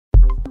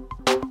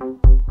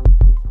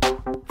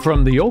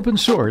From the open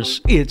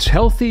source, it's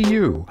Healthy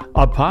You,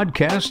 a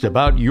podcast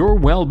about your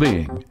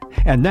well-being.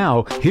 And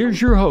now, here's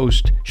your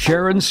host,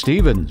 Sharon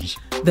Stevens.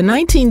 The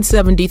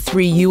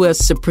 1973 U.S.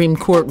 Supreme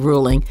Court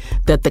ruling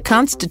that the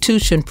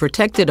Constitution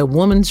protected a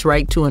woman's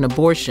right to an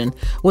abortion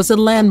was a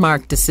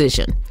landmark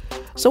decision.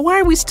 So why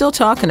are we still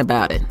talking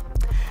about it?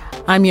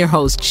 I'm your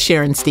host,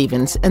 Sharon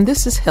Stevens, and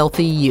this is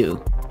Healthy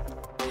You.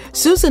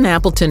 Susan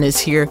Appleton is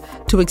here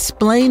to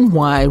explain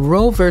why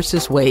Roe v.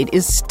 Wade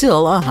is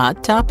still a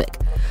hot topic.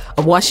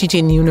 A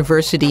Washington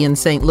University in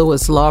St.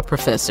 Louis law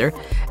professor,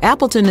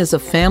 Appleton is a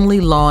family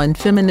law and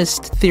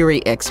feminist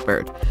theory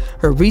expert.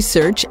 Her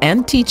research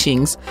and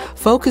teachings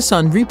focus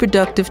on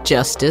reproductive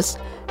justice,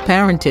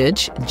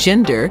 parentage,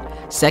 gender,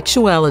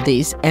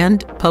 sexualities,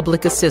 and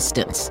public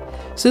assistance.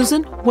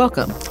 Susan,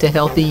 welcome to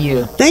Healthy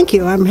You. Thank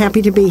you. I'm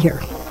happy to be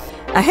here.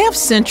 A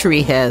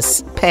half-century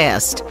has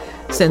passed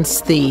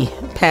since the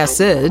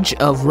passage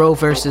of Roe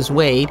v.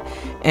 Wade,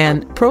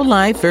 and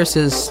pro-life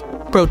versus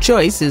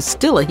pro-choice is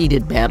still a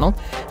heated battle.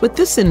 With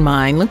this in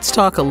mind, let's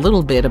talk a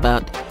little bit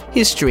about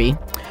history.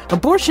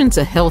 Abortion's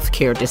a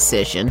healthcare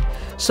decision,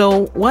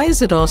 so why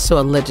is it also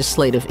a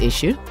legislative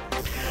issue?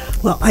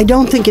 Well, I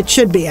don't think it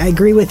should be. I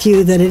agree with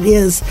you that it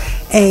is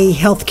a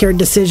healthcare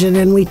decision,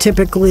 and we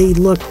typically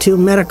look to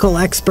medical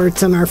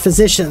experts and our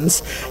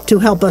physicians to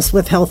help us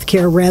with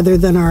healthcare rather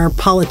than our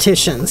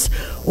politicians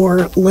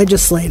or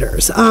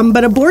legislators.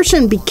 But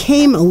abortion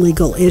became a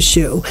legal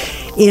issue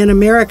in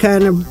America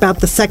in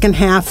about the second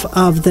half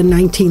of the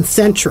 19th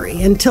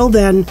century. Until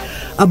then,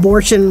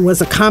 abortion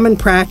was a common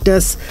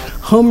practice.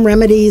 Home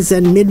remedies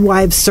and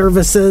midwives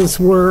services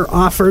were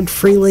offered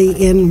freely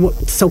in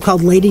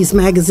so-called ladies'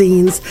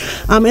 magazines.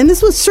 And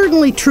this was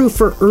certainly true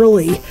for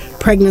early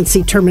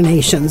pregnancy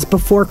terminations,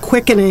 before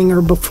quickening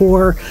or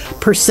before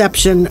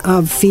perception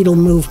of fetal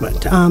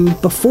movement.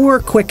 Before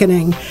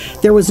quickening,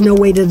 there was no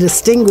way to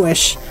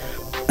distinguish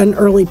an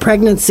early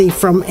pregnancy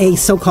from a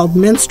so-called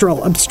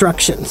menstrual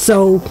obstruction.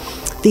 So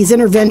these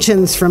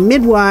interventions from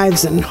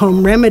midwives and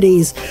home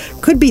remedies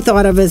could be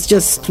thought of as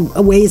just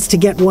ways to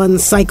get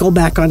one's cycle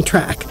back on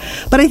track.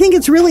 But I think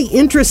it's really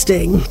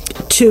interesting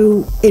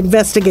to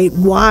investigate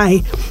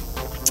why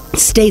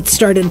states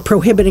started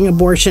prohibiting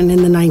abortion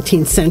in the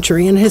 19th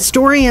century. And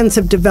historians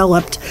have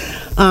developed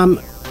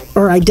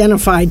or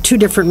identified two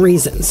different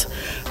reasons.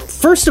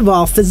 First of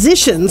all,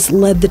 physicians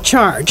led the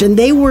charge, and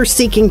they were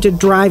seeking to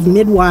drive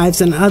midwives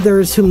and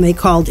others whom they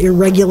called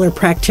irregular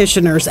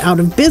practitioners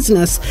out of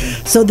business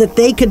so that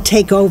they could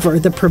take over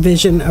the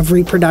provision of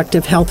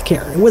reproductive health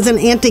care. It was an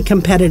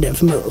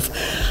anti-competitive move.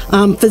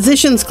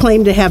 Physicians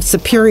claimed to have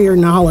superior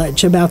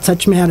knowledge about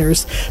such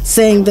matters,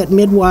 saying that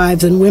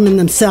midwives and women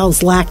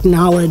themselves lacked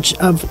knowledge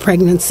of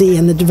pregnancy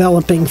and the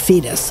developing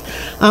fetus.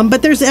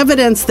 But there's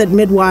evidence that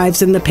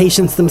midwives and the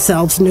patients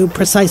themselves knew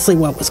precisely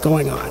what was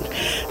going on.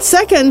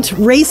 Second,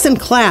 race and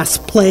class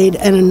played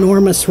an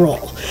enormous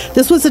role.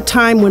 This was a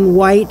time when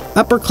white,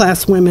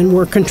 upper-class women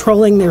were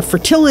controlling their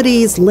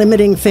fertilities,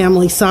 limiting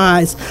family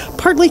size,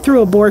 partly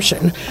through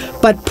abortion.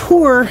 But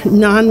poor,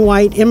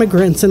 non-white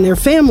immigrants and their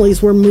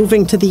families were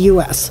moving to the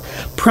U.S.,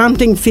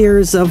 prompting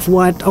fears of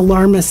what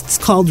alarmists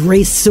called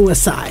race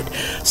suicide.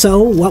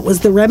 So what was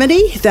the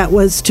remedy? That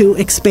was to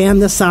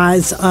expand the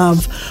size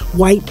of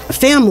white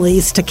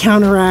families to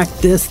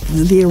counteract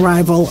the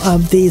arrival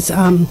of these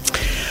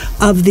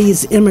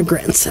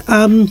immigrants.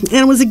 And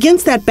it was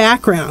against that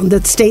background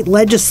that state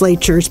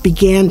legislatures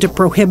began to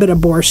prohibit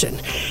abortion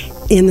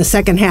in the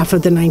second half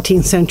of the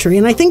 19th century.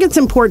 And I think it's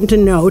important to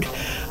note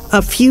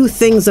a few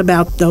things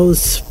about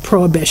those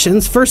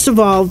prohibitions. First of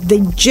all, they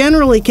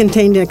generally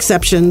contained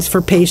exceptions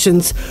for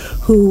patients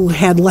who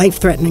had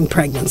life-threatening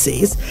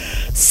pregnancies.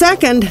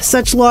 Second,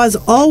 such laws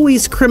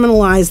always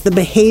criminalized the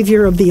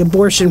behavior of the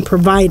abortion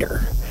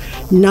provider,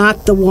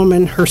 not the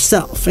woman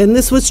herself. And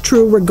this was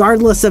true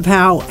regardless of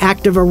how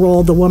active a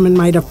role the woman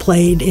might have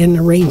played in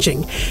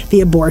arranging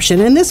the abortion.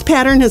 And this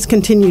pattern has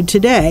continued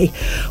today,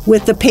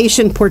 with the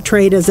patient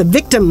portrayed as a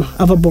victim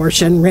of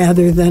abortion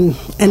rather than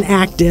an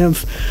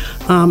active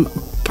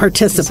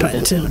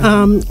participant.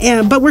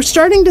 But we're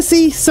starting to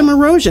see some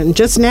erosion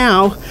just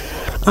now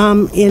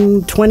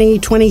in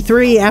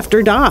 2023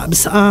 after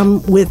Dobbs,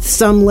 with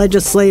some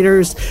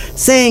legislators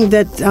saying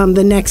that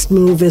the next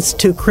move is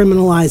to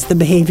criminalize the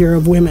behavior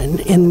of women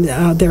in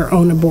their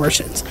own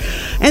abortions.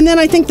 And then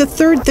I think the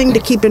third thing to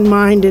keep in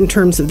mind in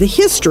terms of the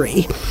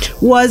history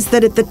was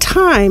that at the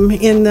time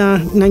in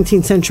the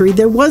 19th century,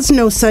 there was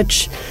no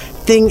such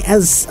thing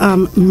as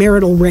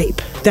marital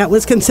rape. That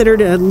was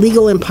considered a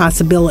legal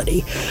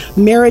impossibility.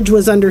 Marriage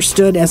was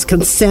understood as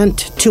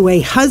consent to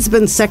a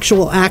husband's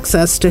sexual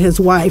access to his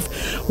wife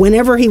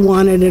whenever he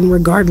wanted and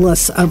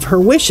regardless of her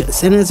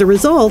wishes. And as a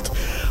result,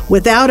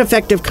 without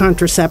effective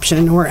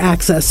contraception or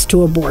access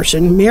to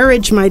abortion,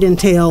 marriage might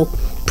entail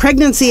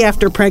pregnancy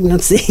after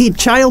pregnancy,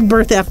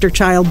 childbirth after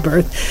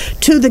childbirth,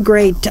 to the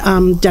great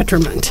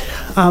detriment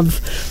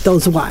of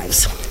those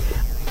wives.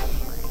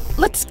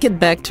 Let's get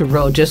back to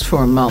Roe just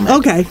for a moment.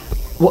 Okay.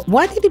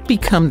 Why did it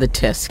become the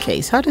test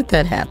case? How did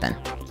that happen?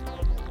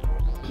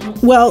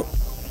 Well,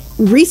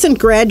 recent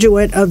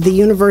graduate of the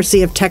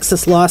University of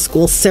Texas Law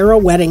School, Sarah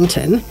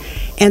Weddington,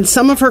 and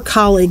some of her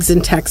colleagues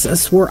in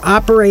Texas were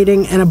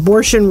operating an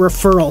abortion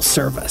referral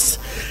service,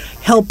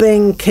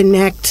 helping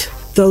connect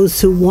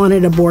those who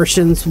wanted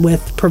abortions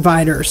with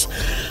providers,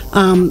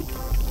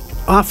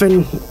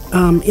 often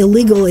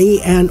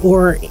illegally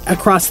or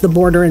across the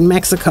border in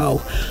Mexico.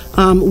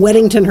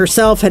 Weddington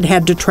herself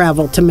had to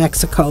travel to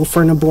Mexico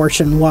for an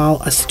abortion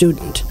while a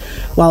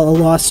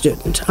law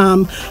student.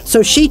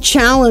 So she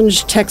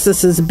challenged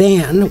Texas's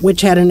ban, which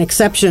had an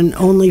exception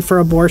only for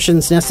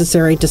abortions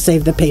necessary to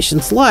save the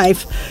patient's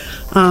life,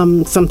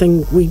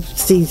 something we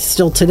see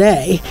still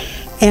today.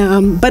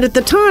 But at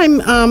the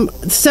time,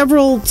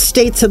 several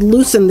states had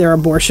loosened their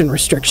abortion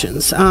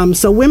restrictions.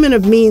 So women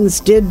of means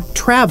did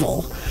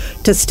travel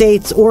to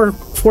states or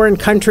foreign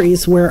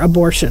countries where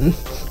abortion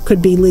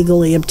could be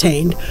legally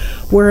obtained,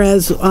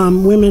 whereas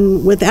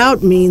women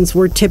without means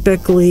were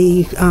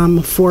typically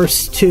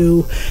forced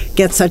to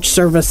get such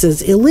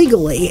services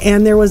illegally.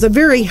 And there was a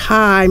very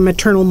high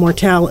maternal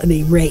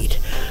mortality rate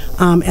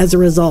as a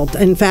result.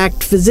 In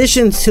fact,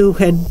 physicians who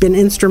had been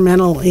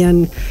instrumental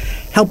in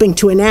helping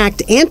to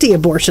enact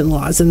anti-abortion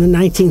laws in the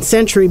 19th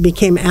century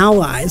became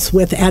allies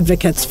with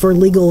advocates for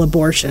legal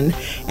abortion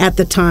at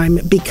the time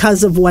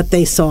because of what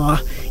they saw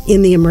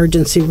in the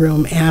emergency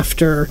room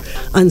after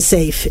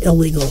unsafe,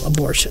 illegal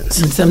abortions.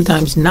 And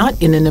sometimes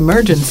not in an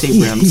emergency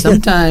room,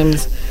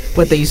 sometimes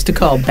what they used to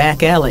call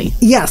back alley.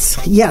 Yes.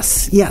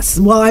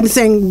 Well, I'm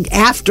saying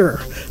after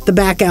the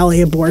back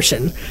alley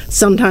abortion,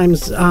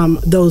 sometimes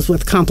those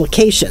with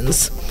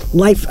complications,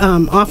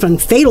 often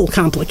fatal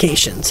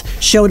complications,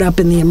 showed up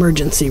in the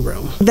emergency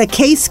room. The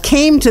case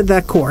came to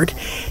the court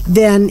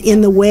then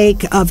in the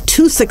wake of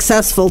two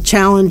successful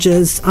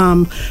challenges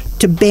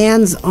to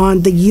bans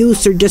on the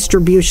use or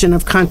distribution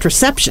of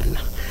contraception.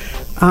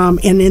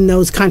 And in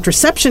those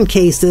contraception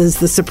cases,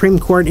 the Supreme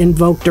Court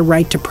invoked a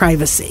right to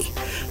privacy.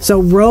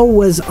 So Roe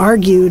was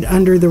argued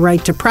under the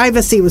right to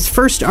privacy. It was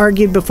first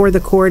argued before the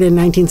court in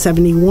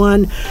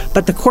 1971,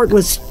 but the court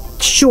was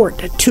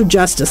short 2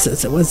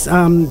 justices. It was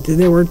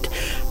there were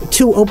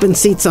 2 open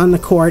seats on the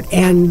court,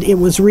 and it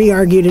was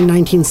re-argued in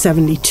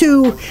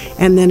 1972,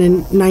 and then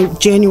in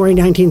January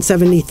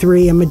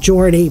 1973, a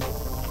majority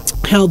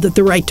held that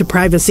the right to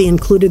privacy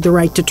included the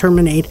right to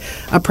terminate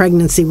a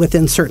pregnancy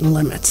within certain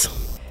limits.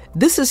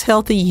 This is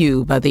Healthy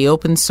You by The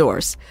Open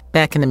Source.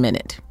 Back in a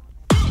minute.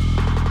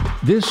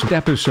 This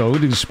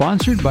episode is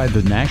sponsored by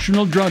the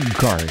National Drug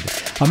Card,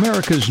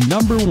 America's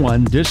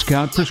 #1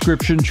 discount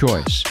prescription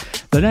choice.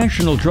 The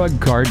National Drug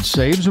Card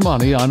saves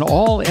money on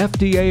all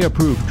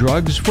FDA-approved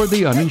drugs for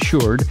the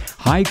uninsured,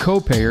 high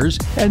copayers,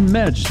 and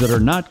meds that are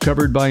not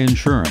covered by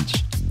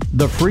insurance.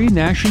 The free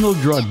National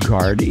Drug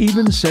Card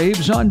even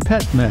saves on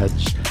pet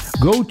meds.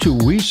 Go to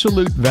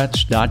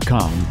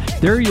WeSaluteVets.com.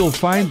 There you'll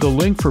find the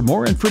link for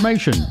more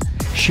information.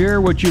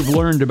 Share what you've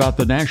learned about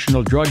the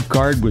National Drug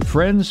Card with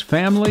friends,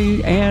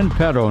 family, and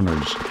pet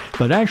owners.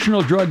 The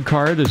National Drug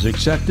Card is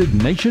accepted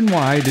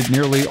nationwide at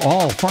nearly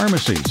all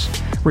pharmacies.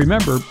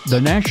 Remember, the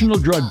National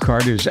Drug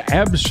Card is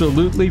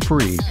absolutely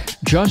free.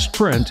 Just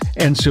print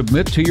and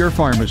submit to your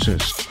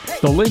pharmacist.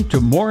 The link to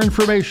more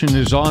information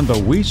is on the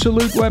We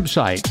Salute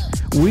website,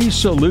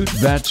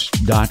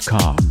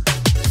 WeSaluteVets.com.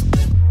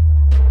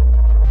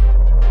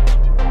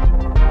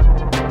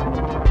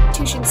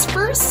 Constitution's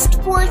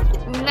 1st, 4th,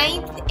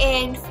 9th,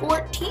 and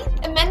 14th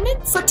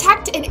Amendments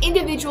protect an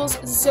individual's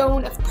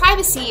zone of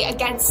privacy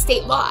against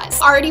state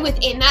laws. Already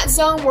within that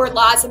zone were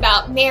laws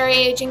about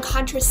marriage and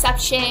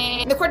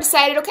contraception. The court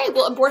decided, okay,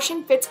 well,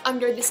 abortion fits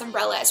under this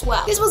umbrella as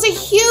well. This was a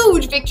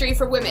huge victory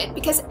for women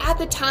because at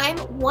the time,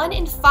 1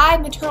 in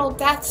 5 maternal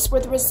deaths were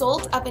the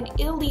result of an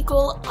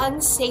illegal,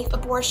 unsafe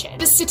abortion.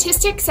 The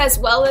statistics, as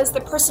well as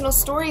the personal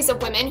stories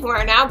of women who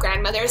are now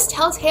grandmothers,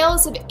 tell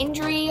tales of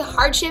injury,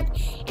 hardship,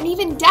 and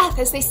even death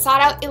as they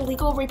sought out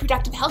illegal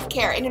reproductive health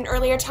care in an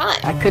earlier time.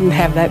 I couldn't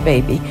have that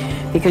baby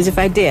because if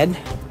I did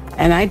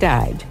and I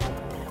died,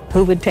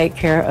 who would take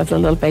care of the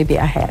little baby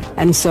I had?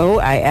 And so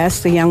I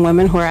asked the young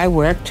women where I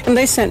worked, and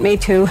they sent me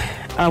to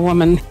a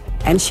woman,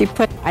 and she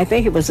put, I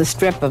think it was a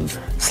strip of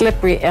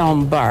slippery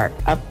elm bark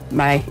up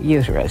my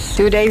uterus.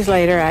 2 days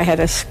later, I had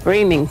a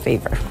screaming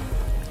fever,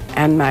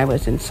 and I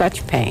was in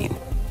such pain.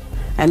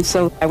 And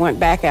so I went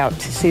back out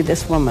to see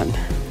this woman,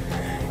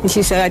 and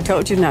she said, I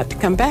told you not to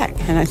come back.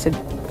 And I said,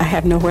 I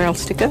have nowhere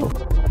else to go.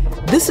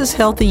 This is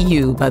Healthy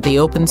You by The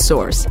Open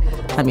Source.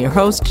 I'm your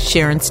host,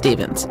 Sharon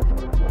Stevens.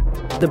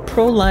 The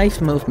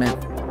pro-life movement,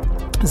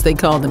 as they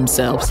call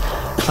themselves,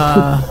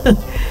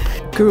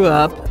 grew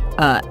up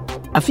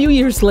a few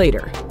years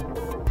later.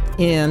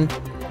 And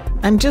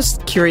I'm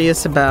just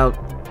curious about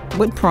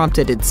what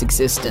prompted its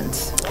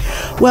existence.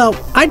 Well,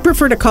 I'd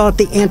prefer to call it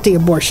the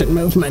anti-abortion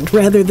movement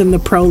rather than the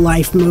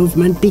pro-life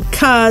movement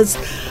because,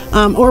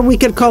 or we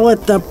could call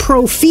it the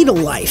pro-fetal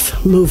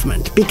life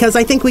movement, because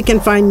I think we can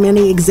find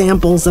many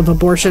examples of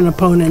abortion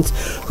opponents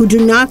who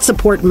do not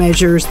support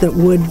measures that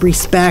would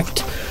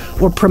respect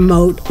or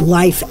promote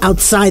life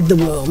outside the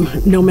womb,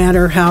 no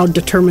matter how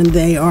determined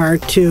they are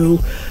to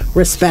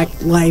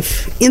respect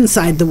life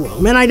inside the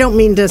womb. And I don't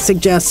mean to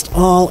suggest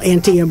all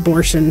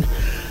anti-abortion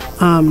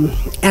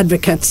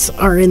advocates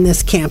are in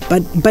this camp,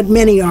 but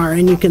many are,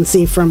 and you can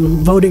see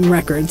from voting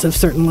records of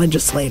certain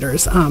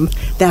legislators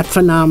that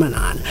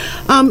phenomenon.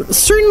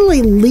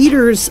 Certainly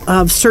leaders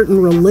of certain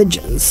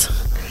religions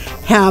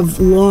have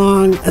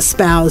long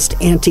espoused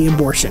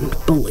anti-abortion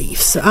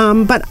beliefs,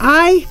 but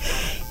I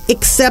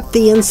accept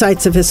the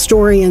insights of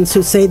historians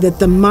who say that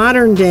the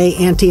modern-day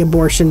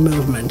anti-abortion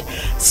movement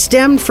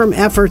stemmed from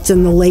efforts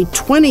in the late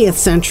 20th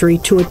century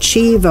to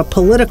achieve a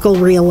political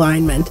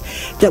realignment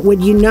that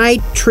would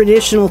unite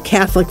traditional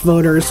Catholic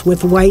voters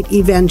with white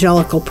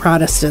evangelical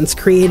Protestants,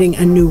 creating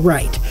a new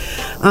right.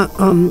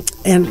 The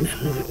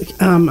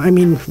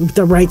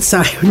right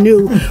side,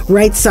 new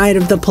right side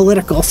of the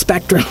political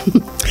spectrum.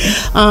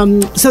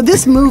 So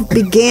this move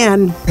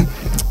began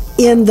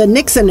in the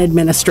Nixon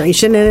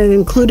administration, and it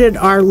included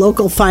our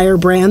local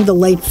firebrand, the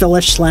late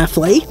Phyllis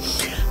Schlafly.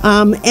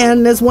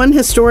 And as one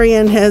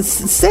historian has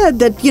said,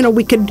 that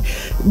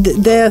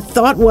the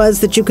thought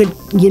was that you could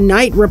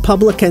unite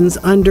Republicans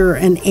under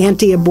an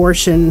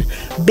anti-abortion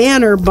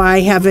banner by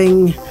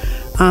having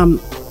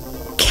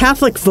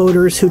Catholic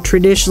voters who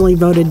traditionally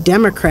voted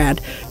Democrat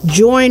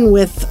join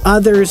with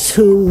others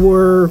who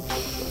were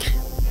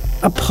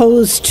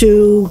opposed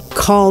to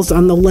calls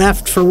on the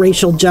left for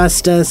racial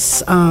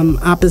justice,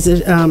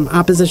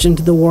 opposition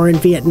to the war in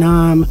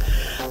Vietnam,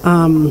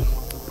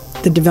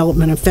 the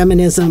development of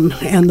feminism,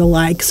 and the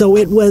like. So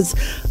it was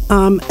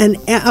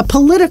a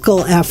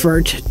political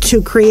effort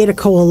to create a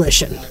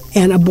coalition,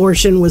 and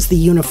abortion was the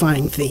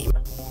unifying theme.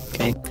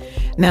 Okay.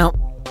 Now,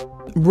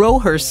 Roe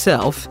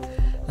herself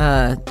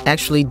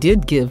actually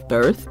did give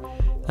birth,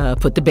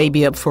 put the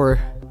baby up for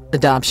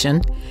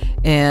adoption,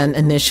 and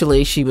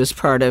initially she was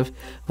part of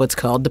what's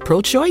called the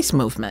pro-choice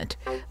movement.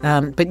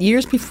 But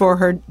years before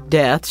her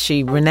death,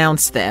 she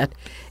renounced that,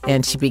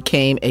 and she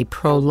became a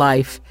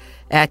pro-life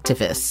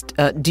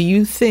activist. Do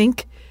you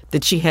think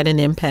that she had an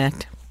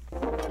impact?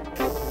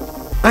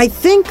 I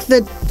think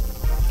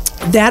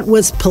that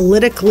was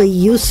politically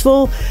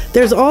useful.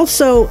 There's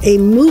also a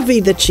movie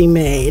that she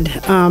made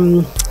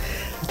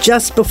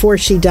just before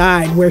she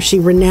died where she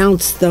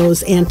renounced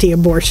those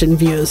anti-abortion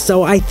views.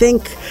 So I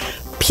think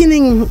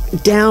pinning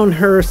down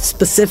her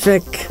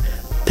specific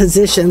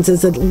positions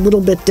is a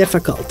little bit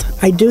difficult.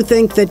 I do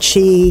think that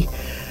she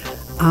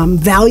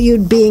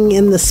valued being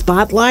in the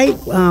spotlight,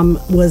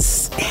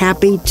 was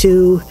happy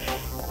to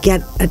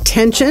get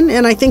attention,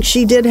 and I think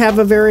she did have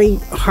a very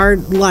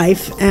hard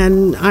life,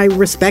 and I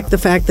respect the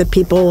fact that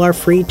people are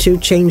free to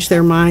change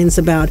their minds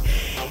about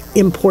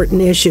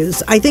important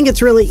issues. I think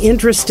it's really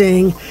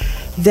interesting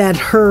that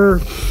her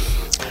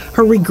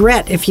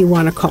regret, if you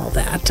want to call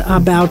that,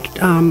 about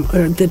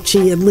that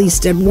she at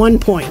least at one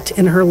point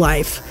in her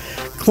life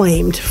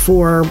claimed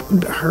for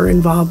her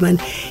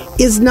involvement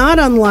is not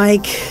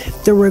unlike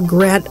the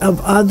regret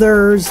of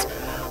others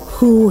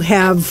who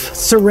have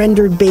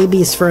surrendered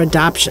babies for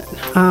adoption.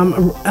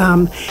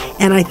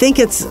 And I think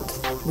it's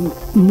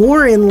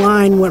more in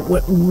line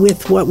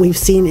with what we've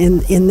seen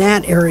in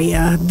that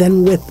area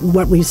than with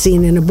what we've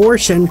seen in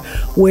abortion,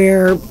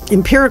 where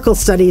empirical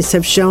studies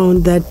have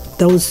shown that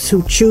those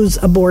who choose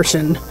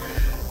abortion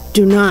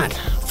do not,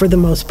 for the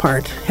most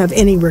part, have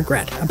any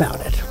regret about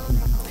it.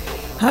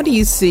 How do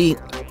you see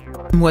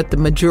what the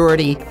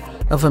majority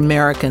of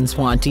Americans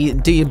want?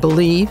 Do you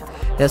believe,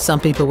 as some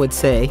people would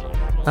say,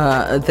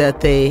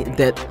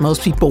 that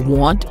most people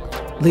want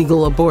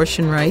legal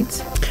abortion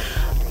rights?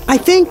 I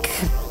think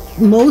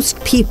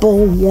most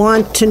people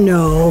want to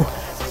know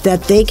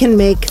that they can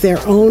make their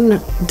own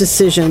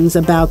decisions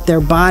about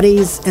their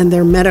bodies and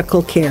their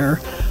medical care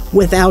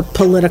without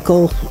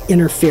political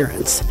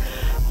interference.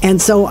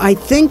 And so I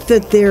think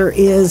that there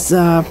is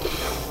a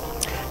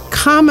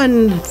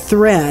common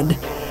thread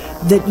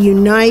that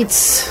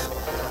unites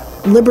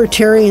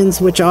libertarians,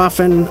 which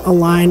often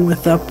align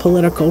with the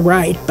political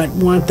right but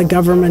want the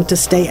government to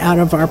stay out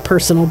of our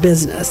personal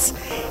business,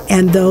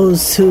 and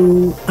those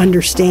who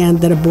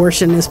understand that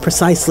abortion is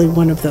precisely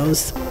one of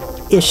those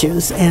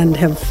issues and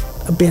have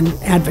been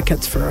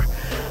advocates for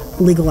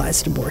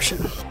legalized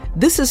abortion.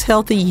 This is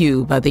Healthy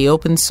You by The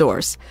Open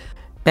Source.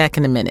 Back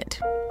in a minute.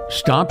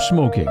 Stop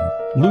smoking,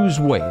 lose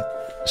weight,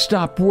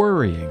 stop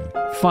worrying,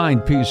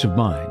 find peace of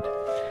mind.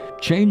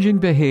 Changing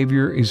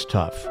behavior is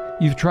tough.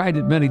 You've tried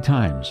it many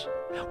times.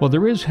 Well,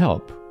 there is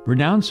help.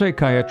 Renowned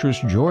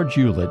psychiatrist George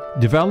Hewlett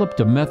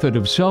developed a method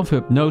of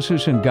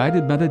self-hypnosis and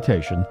guided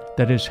meditation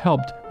that has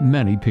helped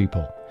many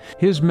people.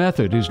 His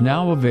method is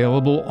now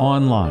available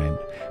online.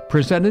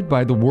 Presented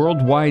by the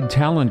Worldwide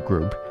Talent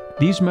Group,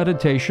 these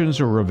meditations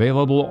are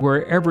available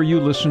wherever you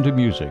listen to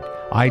music.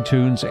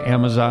 iTunes,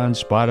 Amazon,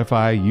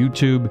 Spotify,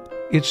 YouTube.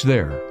 It's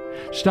there.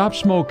 Stop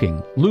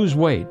smoking, lose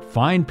weight,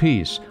 find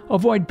peace,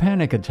 avoid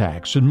panic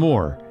attacks, and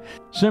more.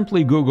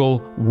 Simply Google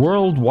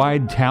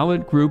Worldwide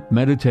Talent Group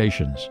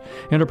Meditations.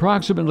 In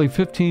approximately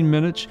 15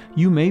 minutes,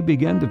 you may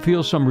begin to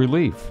feel some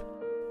relief.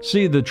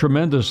 See the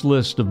tremendous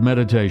list of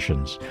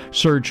meditations.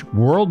 Search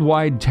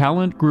Worldwide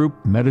Talent Group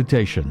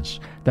Meditations.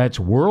 That's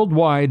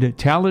Worldwide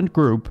Talent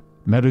Group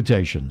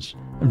Meditations.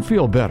 And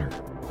feel better.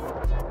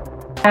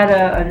 I had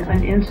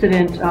an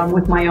incident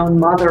with my own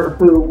mother,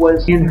 who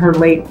was in her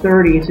late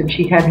 30s, and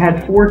she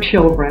had 4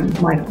 children.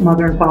 My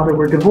mother and father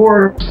were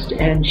divorced,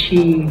 and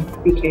she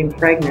became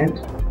pregnant,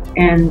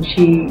 and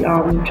she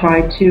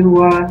tried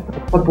to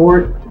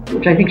abort,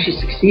 which I think she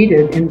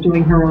succeeded in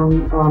doing her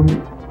own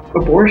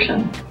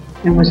abortion,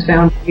 and was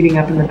found bleeding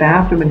up in the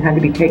bathroom and had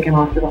to be taken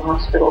off to the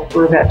hospital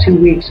for about 2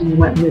 weeks. And we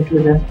went and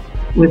lived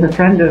with a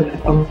friend of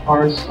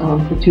ours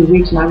for 2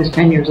 weeks, and I was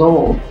 10 years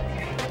old.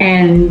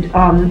 And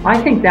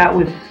I think that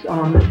was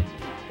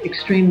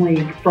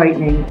extremely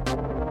frightening.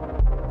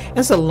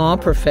 As a law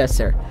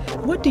professor,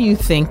 what do you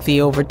think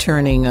the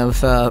overturning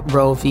of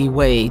Roe v.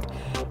 Wade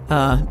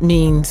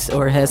means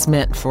or has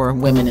meant for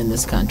women in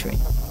this country?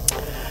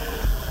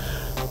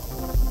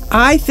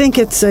 I think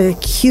it's a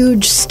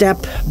huge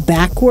step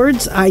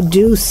backwards. I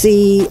do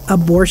see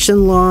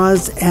abortion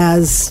laws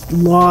as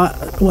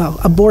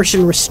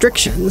abortion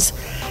restrictions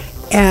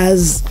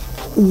as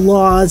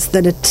laws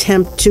that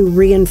attempt to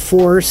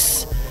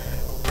reinforce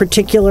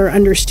particular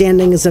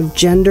understandings of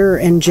gender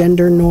and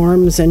gender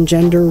norms and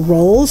gender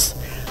roles,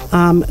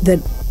 that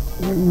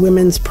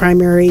women's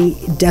primary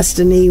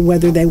destiny,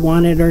 whether they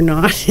want it or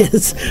not,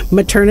 is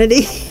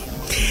maternity.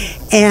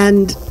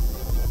 And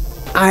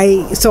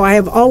I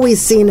have always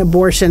seen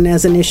abortion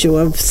as an issue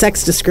of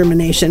sex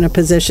discrimination, a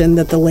position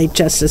that the late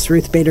Justice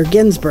Ruth Bader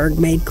Ginsburg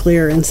made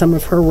clear in some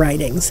of her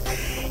writings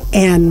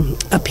and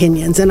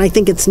opinions. And I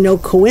think it's no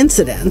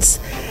coincidence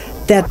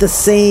that the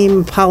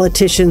same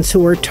politicians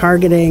who are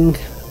targeting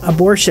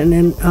abortion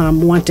and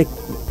want to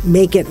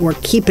make it or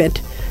keep it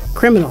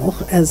criminal,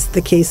 as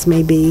the case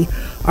may be,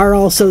 are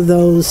also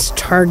those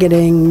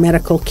targeting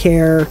medical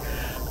care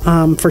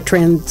for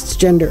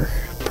transgender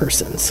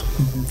persons.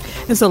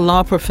 Mm-hmm. As a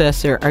law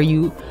professor, are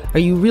you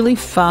really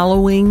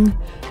following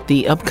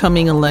the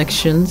upcoming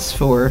elections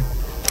for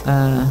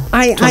 2024?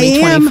 I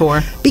am,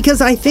 because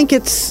I think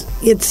it's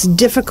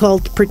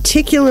difficult,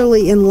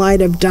 particularly in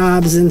light of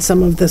Dobbs and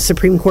some of the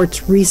Supreme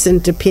Court's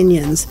recent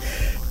opinions,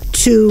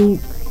 to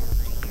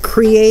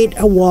create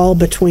a wall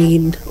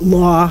between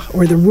law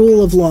or the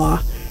rule of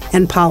law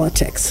and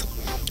politics.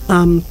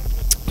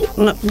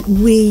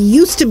 We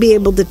used to be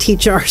able to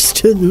teach our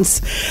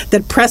students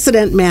that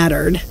precedent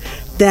mattered,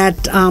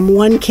 that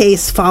one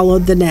case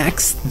followed the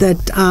next,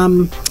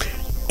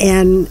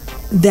 and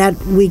that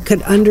we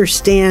could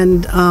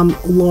understand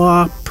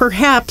law,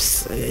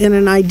 perhaps in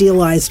an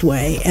idealized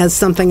way, as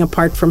something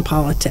apart from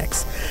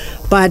politics.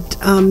 But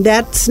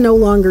that's no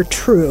longer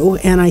true,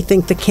 and I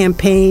think the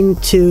campaign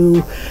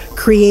to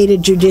create a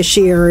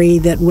judiciary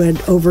that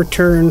would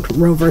overturn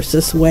Roe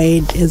versus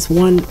Wade is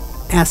one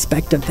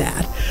aspect of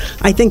that.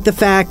 I think the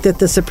fact that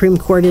the Supreme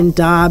Court in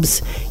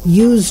Dobbs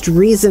used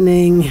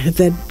reasoning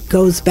that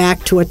goes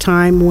back to a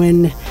time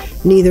when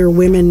neither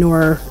women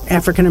nor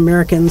African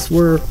Americans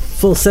were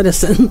full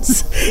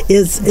citizens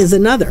is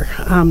another.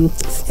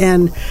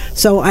 And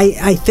so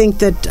I think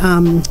that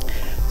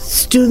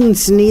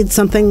students need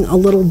something a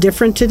little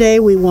different today.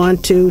 We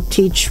want to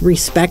teach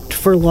respect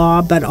for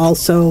law, but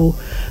also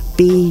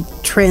be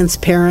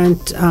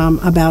transparent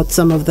about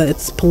some of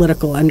its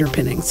political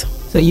underpinnings.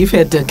 So you've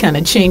had to kind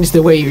of change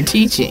the way you're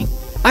teaching.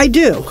 I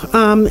do,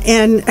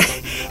 and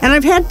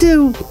I've had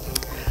to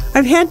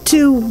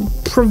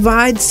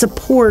provide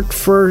support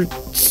for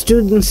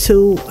students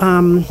who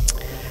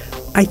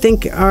I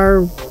think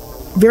are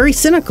very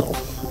cynical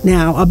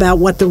now about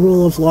what the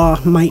rule of law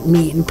might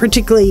mean,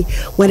 particularly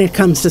when it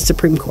comes to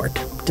Supreme Court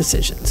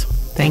decisions.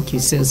 Thank you,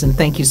 Susan.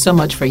 Thank you so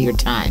much for your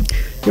time.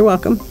 You're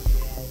welcome.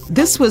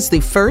 This was the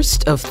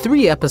first of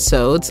 3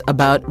 episodes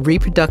about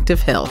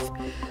reproductive health.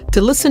 To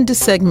listen to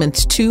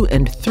segments 2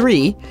 and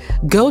 3,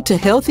 go to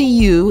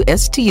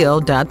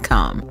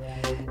healthyustl.com.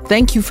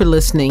 Thank you for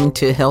listening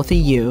to Healthy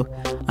You.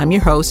 I'm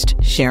your host,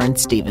 Sharon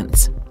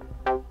Stevens.